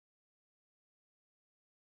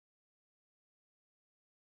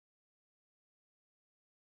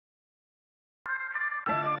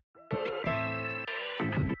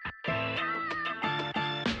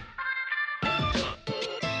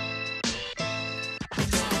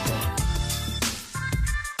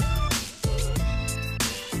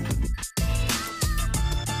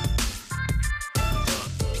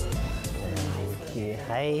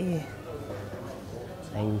Hi.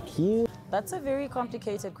 Thank you. That's a very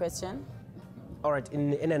complicated question. All right,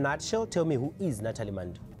 in a nutshell, tell me, who is Natalie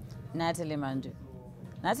Mhandu? Natalie Mhandu.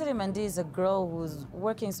 Natalie Mhandu is a girl who's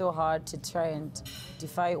working so hard to try and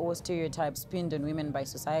defy all stereotypes pinned on women by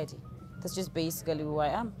society. That's just basically who I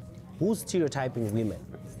am. Who's stereotyping women?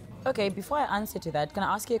 Okay, before I answer to that, can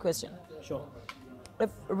I ask you a question? Sure.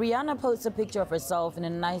 If Rihanna posts a picture of herself in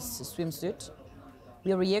a nice swimsuit,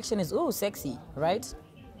 your reaction is, oh, sexy, right?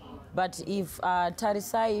 But if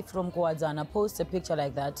Tarisai from Kwadzana posts a picture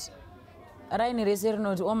like that,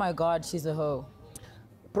 oh my God, she's a hoe.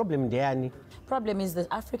 Problem there. Problem is that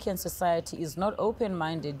African society is not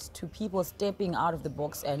open-minded to people stepping out of the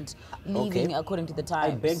box and living according to the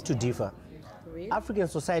times. I beg to differ. Really? African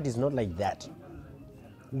society is not like that.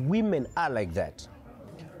 Women are like that.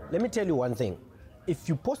 Let me tell you one thing. If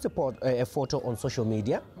you post a photo on social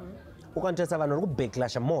media,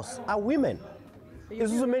 backlash most are women. It's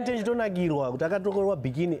also maintain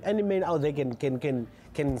any man out there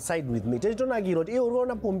can side with me.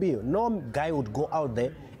 No guy would go out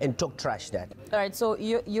there and talk trash that. All right, so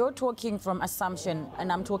you're talking from assumption and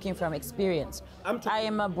I'm talking from experience. I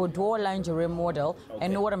am a boudoir lingerie model. I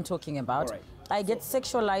know what I'm talking about. Right. I get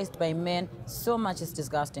sexualized by men so much it's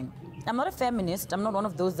disgusting. I'm not a feminist. I'm not one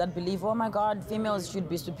of those that believe, oh my God, females should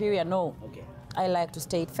be superior. No. Okay. I like to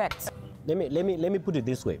state facts. Let me put it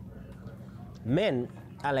this way. Men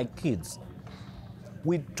are like kids.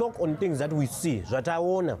 We talk on things that we see.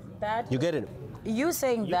 You get it? You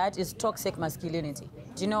saying that is toxic masculinity.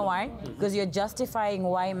 Do you know why? Because you're justifying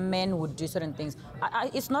why men would do certain things.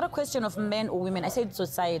 It's not a question of men or women. I said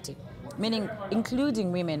society, meaning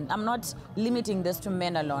including women. I'm not limiting this to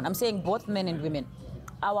men alone. I'm saying both men and women.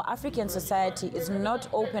 Our African society is not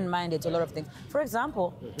open-minded to a lot of things. For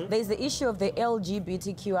example, there's the issue of the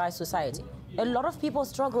LGBTQI society. A lot of people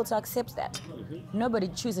struggle to accept that. Nobody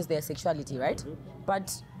chooses their sexuality, right?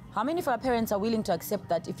 But how many of our parents are willing to accept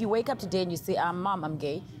that if you wake up today and you say, Mom, I'm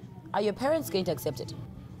gay, are your parents going to accept it?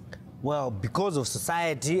 Well, because of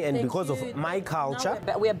society and because of my culture.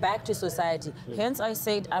 We're back to society. Hence, I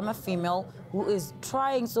said I'm a female who is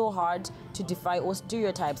trying so hard to defy all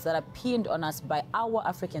stereotypes that are pinned on us by our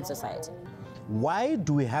African society. Why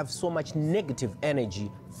do we have so much negative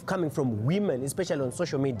energy coming from women, especially on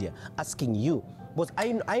social media, asking you? Because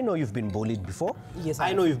I know you've been bullied before. Yes,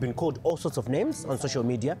 I know you've been called all sorts of names on social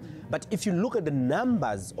media. But if you look at the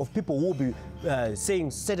numbers of people who will be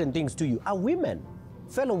saying certain things to you, are women.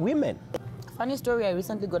 Fellow women. Funny story, I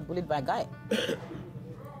recently got bullied by a guy.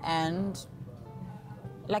 And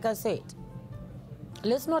like I said,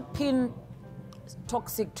 let's not pin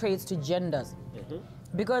toxic traits to genders.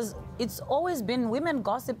 Because it's always been women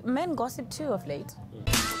gossip, men gossip too of late.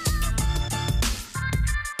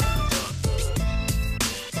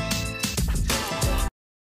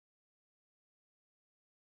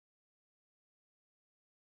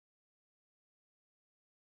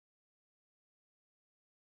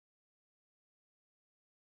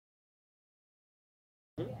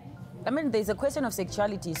 I mean, there's a question of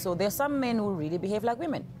sexuality, so there's some men who really behave like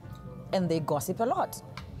women, and they gossip a lot.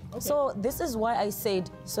 Okay. So this is why I said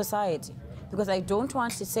society, because I don't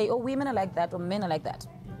want to say, oh, women are like that or men are like that.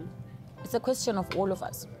 It's a question of all of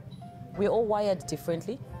us. We're all wired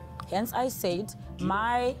differently. Hence, I said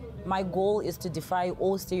my goal is to defy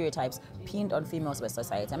all stereotypes pinned on females by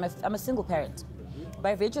society. I'm a single parent.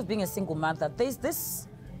 By virtue of being a single mother, there's this,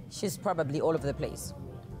 she's probably all over the place.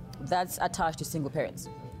 That's attached to single parents.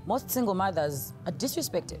 Most single mothers are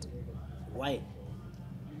disrespected. Why?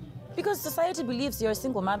 Because society believes you're a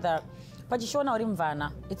single mother, but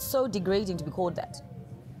it's so degrading to be called that.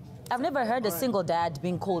 I've never heard a single dad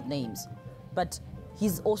being called names, but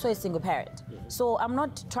he's also a single parent. So I'm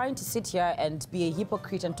not trying to sit here and be a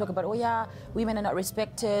hypocrite and talk about, oh yeah, women are not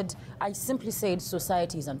respected. I simply said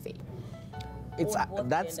society is unfair.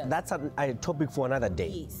 That's a topic for another day.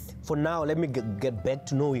 Yes. For now, let me get back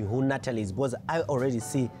to knowing who Natalie is, because I already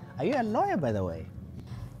see. Are you a lawyer, by the way?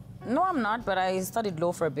 No, I'm not, but I studied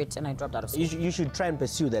law for a bit and I dropped out of school. You should try and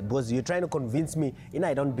pursue that, because you're trying to convince me,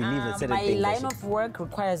 I don't believe in certain things. My line of work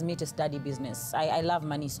requires me to study business. I love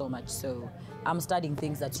money so much, so I'm studying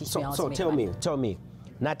things that teach me how to make money. So tell me,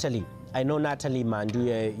 Natalie, I know Natalie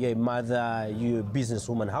Mhandu, you're a mother, you're a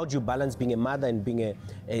businesswoman. How do you balance being a mother and being a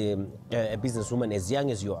businesswoman as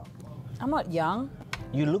young as you are? I'm not young.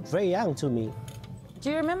 You look very young to me. Do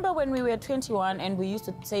you remember when we were 21 and we used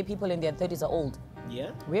to say people in their 30s are old?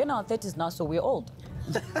 Yeah. We're in our 30s now, so we're old.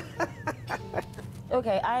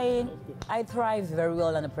 Okay, I thrive very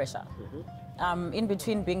well under pressure. In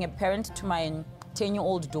between being a parent to my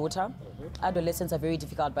 10-year-old daughter, adolescents are very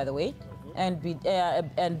difficult, by the way, and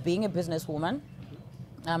being a businesswoman,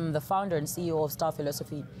 I'm the founder and CEO of Star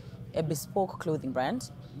Philosophy, a bespoke clothing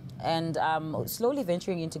brand. And I'm slowly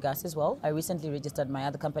venturing into gas as well. I recently registered my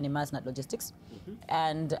other company, Masnat Logistics.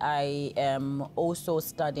 And I am also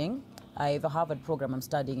studying. I have a Harvard program I'm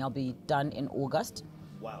studying. I'll be done in August.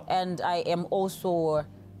 Wow. And I am also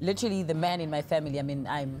literally the man in my family. I mean,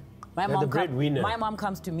 my mom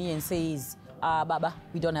comes to me and says, Baba,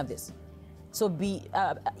 we don't have this. So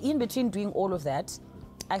in between doing all of that,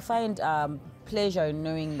 I find pleasure in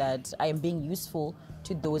knowing that I am being useful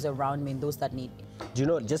to those around me and those that need me. Do you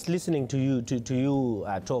know, just listening to you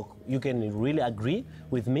talk, you can really agree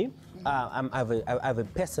with me. I have a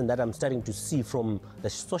person that I'm starting to see from the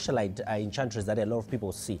socialite Enchantress that a lot of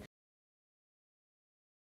people see.